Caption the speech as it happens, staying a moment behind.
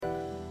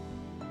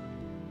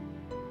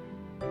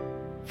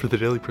For the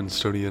Daily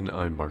Princetonian,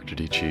 I'm Mark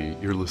Didici.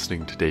 You're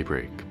listening to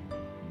Daybreak.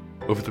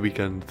 Over the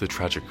weekend, the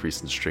tragic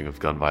recent string of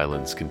gun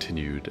violence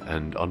continued,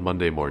 and on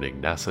Monday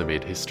morning, NASA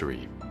made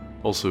history.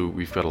 Also,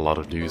 we've got a lot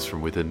of news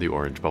from within the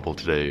Orange Bubble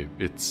today.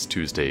 It's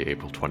Tuesday,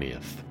 April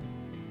 20th.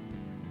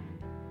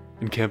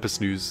 In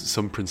campus news,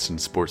 some Princeton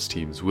sports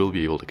teams will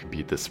be able to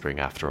compete this spring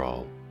after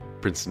all.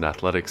 Princeton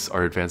Athletics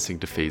are advancing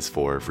to Phase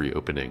 4 of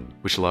reopening,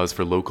 which allows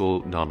for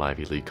local,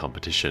 non-Ivy League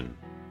competition.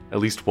 At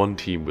least one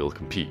team will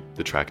compete.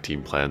 The track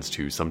team plans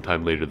to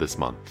sometime later this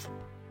month.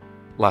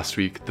 Last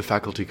week, the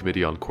Faculty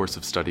Committee on Course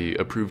of Study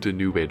approved a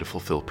new way to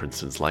fulfill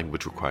Princeton's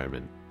language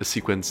requirement, a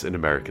sequence in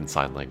American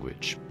Sign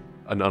Language.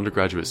 An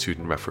undergraduate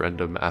student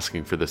referendum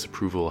asking for this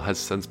approval has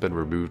since been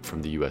removed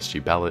from the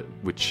USG ballot,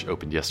 which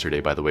opened yesterday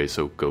by the way,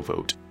 so go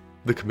vote.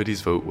 The committee's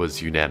vote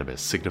was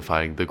unanimous,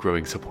 signifying the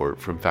growing support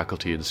from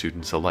faculty and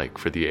students alike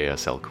for the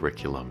ASL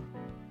curriculum.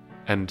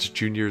 And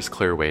juniors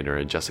Claire Weiner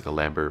and Jessica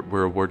Lambert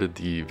were awarded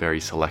the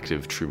very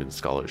selective Truman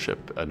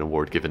Scholarship, an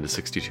award given to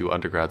 62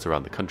 undergrads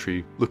around the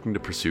country looking to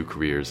pursue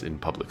careers in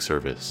public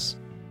service.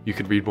 You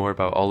can read more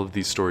about all of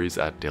these stories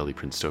at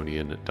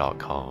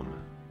dailyprincetonian.com.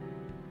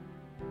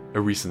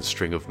 A recent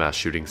string of mass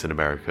shootings in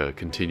America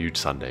continued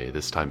Sunday,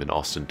 this time in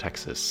Austin,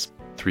 Texas.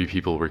 3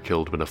 people were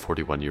killed when a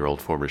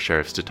 41-year-old former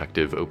sheriff's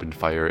detective opened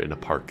fire in a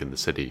park in the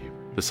city.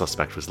 The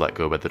suspect was let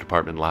go by the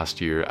department last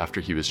year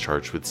after he was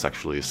charged with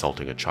sexually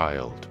assaulting a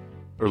child.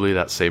 Early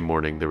that same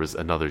morning, there was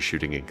another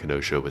shooting in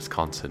Kenosha,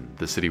 Wisconsin,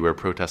 the city where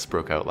protests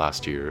broke out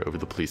last year over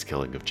the police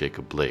killing of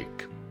Jacob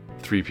Blake.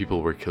 3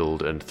 people were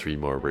killed and 3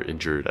 more were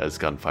injured as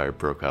gunfire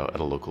broke out at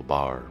a local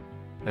bar.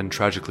 And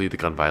tragically, the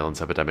gun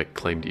violence epidemic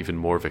claimed even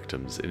more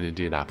victims in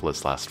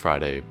Indianapolis last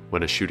Friday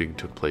when a shooting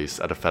took place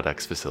at a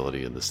FedEx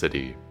facility in the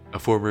city. A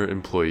former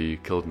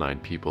employee killed 9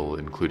 people,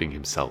 including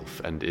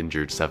himself, and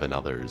injured 7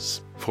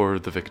 others. 4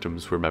 of the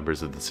victims were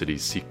members of the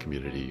city's Sikh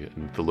community,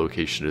 and the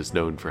location is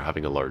known for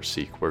having a large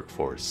Sikh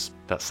workforce.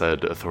 That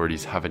said,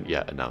 authorities haven't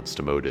yet announced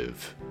a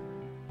motive.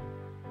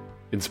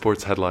 In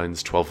sports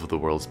headlines, 12 of the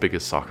world's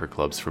biggest soccer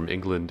clubs from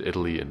England,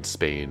 Italy, and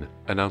Spain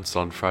announced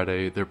on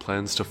Friday their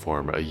plans to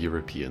form a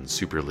European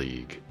Super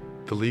League.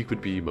 The league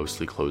would be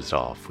mostly closed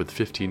off, with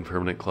 15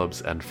 permanent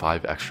clubs and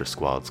 5 extra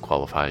squads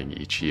qualifying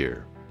each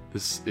year.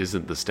 This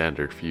isn't the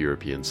standard for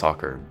European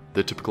soccer.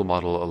 The typical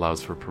model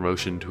allows for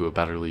promotion to a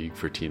better league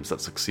for teams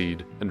that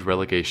succeed, and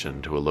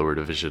relegation to a lower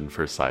division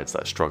for sides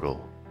that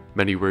struggle.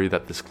 Many worry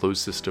that this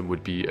closed system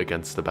would be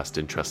against the best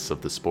interests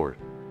of the sport.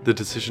 The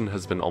decision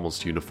has been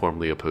almost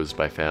uniformly opposed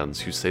by fans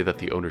who say that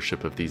the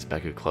ownership of these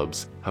mega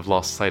clubs have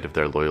lost sight of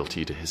their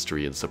loyalty to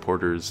history and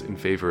supporters in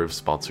favor of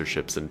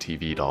sponsorships and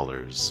TV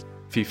dollars.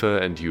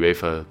 FIFA and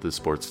UEFA, the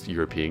sport's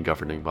European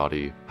governing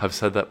body, have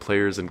said that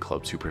players and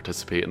clubs who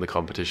participate in the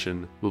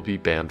competition will be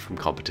banned from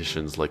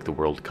competitions like the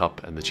World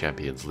Cup and the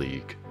Champions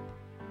League.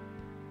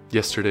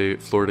 Yesterday,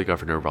 Florida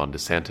Governor Ron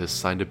DeSantis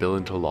signed a bill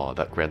into law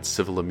that grants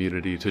civil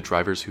immunity to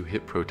drivers who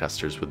hit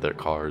protesters with their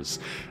cars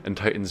and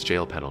tightens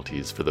jail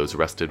penalties for those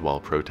arrested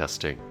while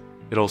protesting.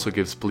 It also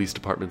gives police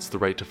departments the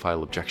right to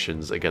file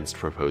objections against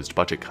proposed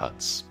budget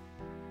cuts.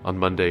 On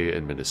Monday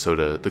in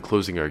Minnesota, the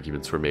closing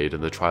arguments were made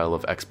in the trial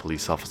of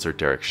ex-police officer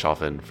Derek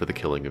Chauvin for the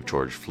killing of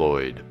George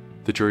Floyd.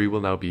 The jury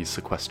will now be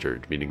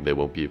sequestered, meaning they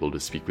won't be able to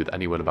speak with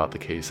anyone about the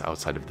case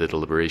outside of the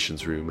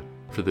deliberations room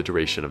for the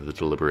duration of the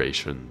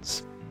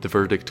deliberations. The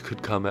verdict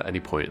could come at any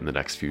point in the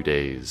next few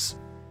days.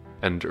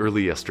 And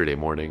early yesterday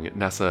morning,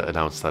 NASA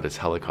announced that its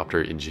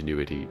helicopter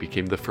Ingenuity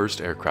became the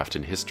first aircraft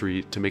in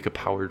history to make a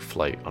powered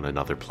flight on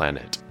another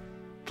planet.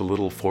 The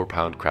little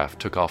 4-pound craft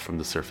took off from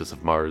the surface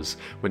of Mars,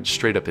 went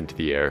straight up into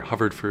the air,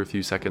 hovered for a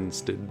few seconds,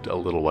 did a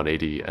little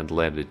 180, and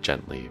landed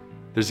gently.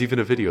 There's even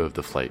a video of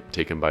the flight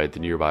taken by the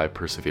nearby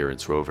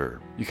Perseverance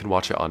rover. You can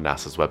watch it on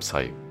NASA's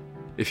website.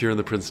 If you're in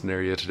the Princeton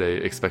area today,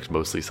 expect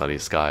mostly sunny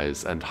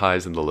skies and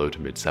highs in the low to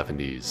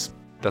mid-70s.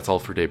 That's all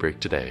for Daybreak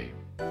today.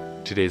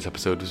 Today's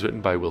episode was written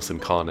by Wilson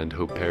Kahn and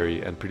Hope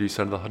Perry and produced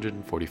under the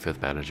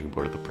 145th Managing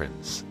Board of the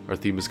Prince. Our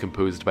theme was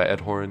composed by Ed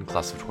Horan,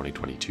 class of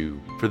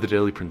 2022. For the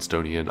Daily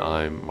Princetonian,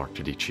 I'm Mark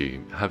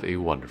Didici. Have a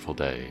wonderful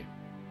day.